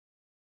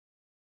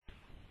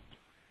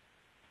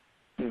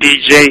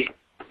DJ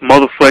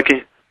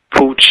motherfucking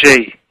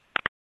POOCHAY.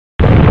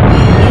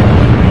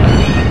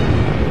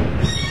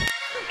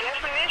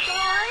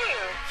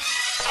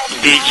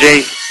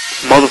 DJ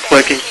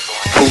motherfucking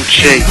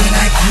POOCHAY.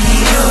 I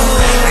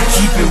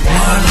keep it 100.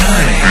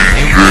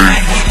 And when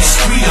I hit the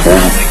street, I'm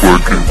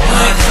motherfucking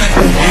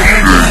 100.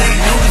 Everybody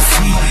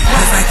notice me,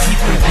 cause I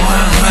keep it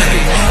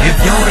 100. If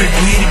you're the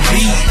hit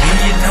beat, then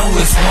you know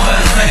it's 100.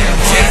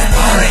 Just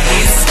on the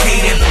SK,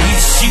 that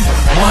bitch shoot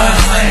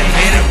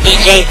 100.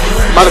 DJ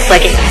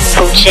motherfucking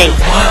POOCHAY. 100.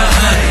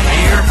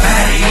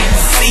 Everybody in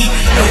the seat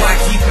know I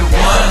keep it 100.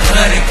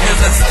 Cause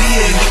I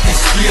still hit the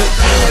strip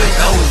club and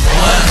those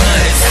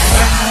 100.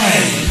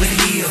 Hey, what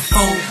it is,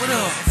 folks? What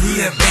up?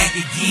 We're back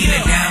again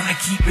and down to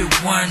keep it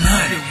 100.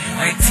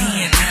 Like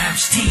 10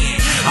 times 10.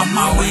 I'm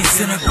always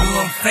in a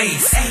girl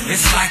face.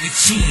 It's like a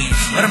chin.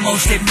 But I'm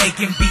mostly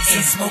making beats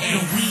and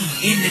smoking weed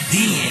in the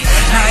den.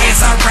 Now as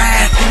I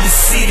ride through the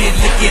city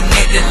looking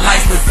at the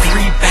lights with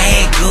 3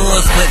 bad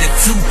girls, but the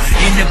 2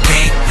 in the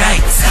back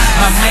dikes.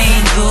 My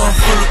main girl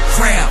full of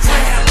crap,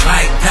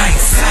 like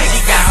dice. She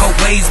got her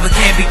ways but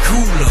can be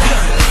cooler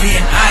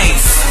than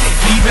ice.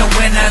 Even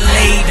when I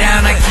lay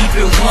down, I keep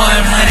it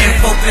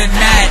 100 for the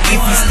night.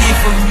 If you steal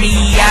from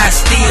me, I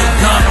still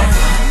gun 'em.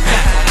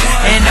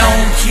 And I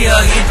don't care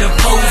if the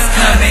post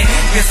coming,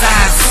 cause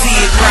I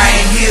sit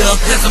right here,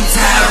 cause I'm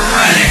tired of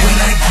running. When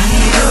I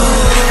get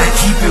up, I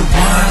keep it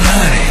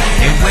 100.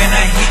 And when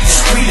I hit the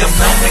street, I'm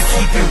known to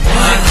keep it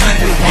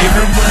 100.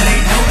 Everybody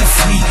notice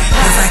me,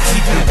 cause I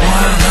keep it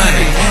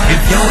 100.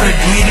 If you're the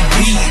hit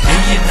beat,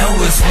 then you know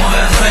it's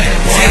 100.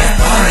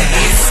 Just on the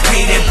SK,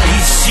 that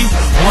bitch shoot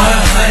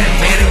 100.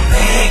 Made a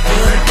bag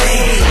good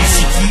day, and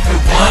she keep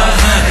it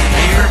 100.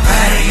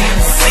 Everybody in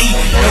the seat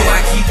know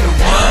I keep it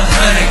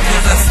 100,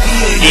 cause I still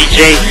DJ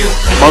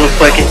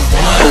motherfucking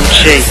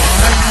POOCHAY.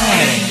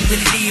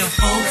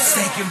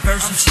 Second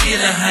verse, I'm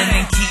still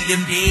 100. Keep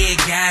them dead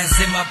guys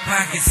in my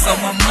pocket, so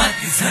my month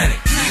is 100.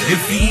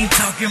 If he ain't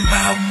talking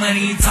about money,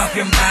 he ain't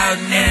talking about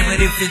nothing. But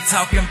if you're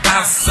talking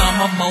about some,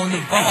 I'm on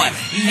the board.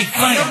 He ain't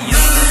funny.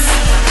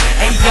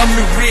 Hey, I'm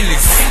the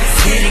realest.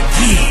 Get it,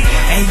 get it.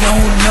 Hey, you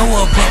don't know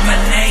her, but my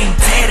name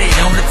tatted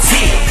on the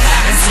tip.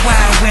 That's why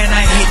when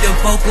I hit the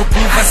vocal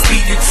booth, I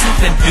speak the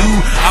truth and do.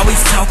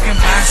 Always talking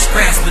about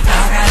scraps, but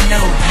dog, I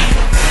know you.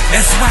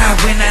 That's why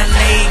when I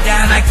lay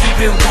down, I keep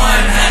it 100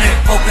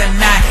 for the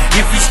night.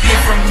 If you steal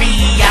from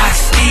me, I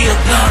still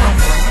gun 'em.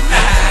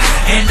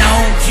 And I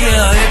don't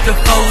care if the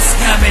folks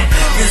coming,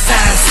 cause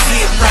I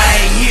sit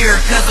right here,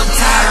 cause I'm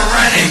tired of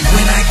running. And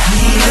when I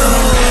get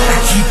up, I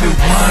keep it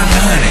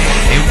 100.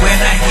 And when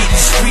I hit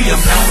the street, I'm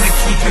known to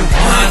keep it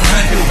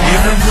 100.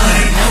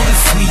 Everybody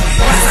notice me,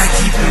 cause I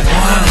keep it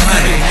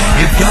 100.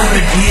 If you're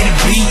the hit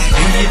beat,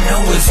 then you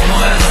know it's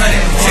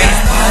 100.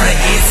 Just on the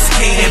SK,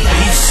 that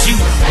bitch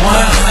shoot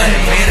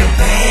 100. Made a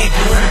bag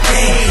good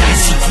day, and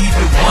she keep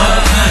it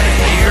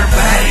 100.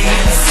 Everybody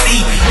in the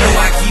seat know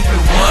I keep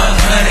it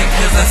 100,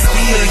 cause I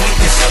still hit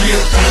the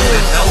strip club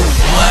with those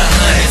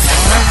 100s.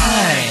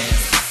 Right.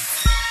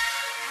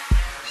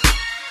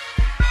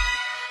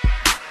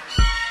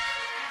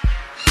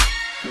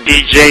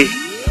 DJ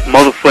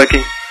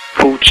motherfucking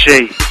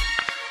POOCHAY.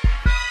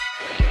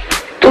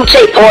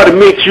 POOCHAY party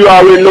mix, you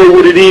already know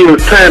what it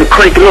is. Time to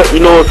crank it up, you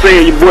know what I'm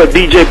saying? Your boy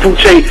DJ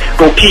POOCHAY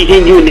gonna keep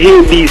hitting you in the head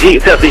with these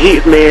hits after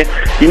hits, man.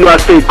 You know I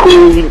stay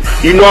cool.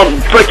 You know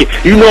I'm fucking.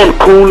 You know I'm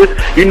the coolest.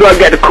 You know I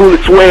got the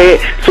coolest swag.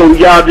 So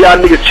y'all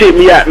niggas check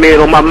me out, man,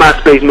 on my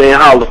MySpace, man.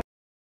 Holla.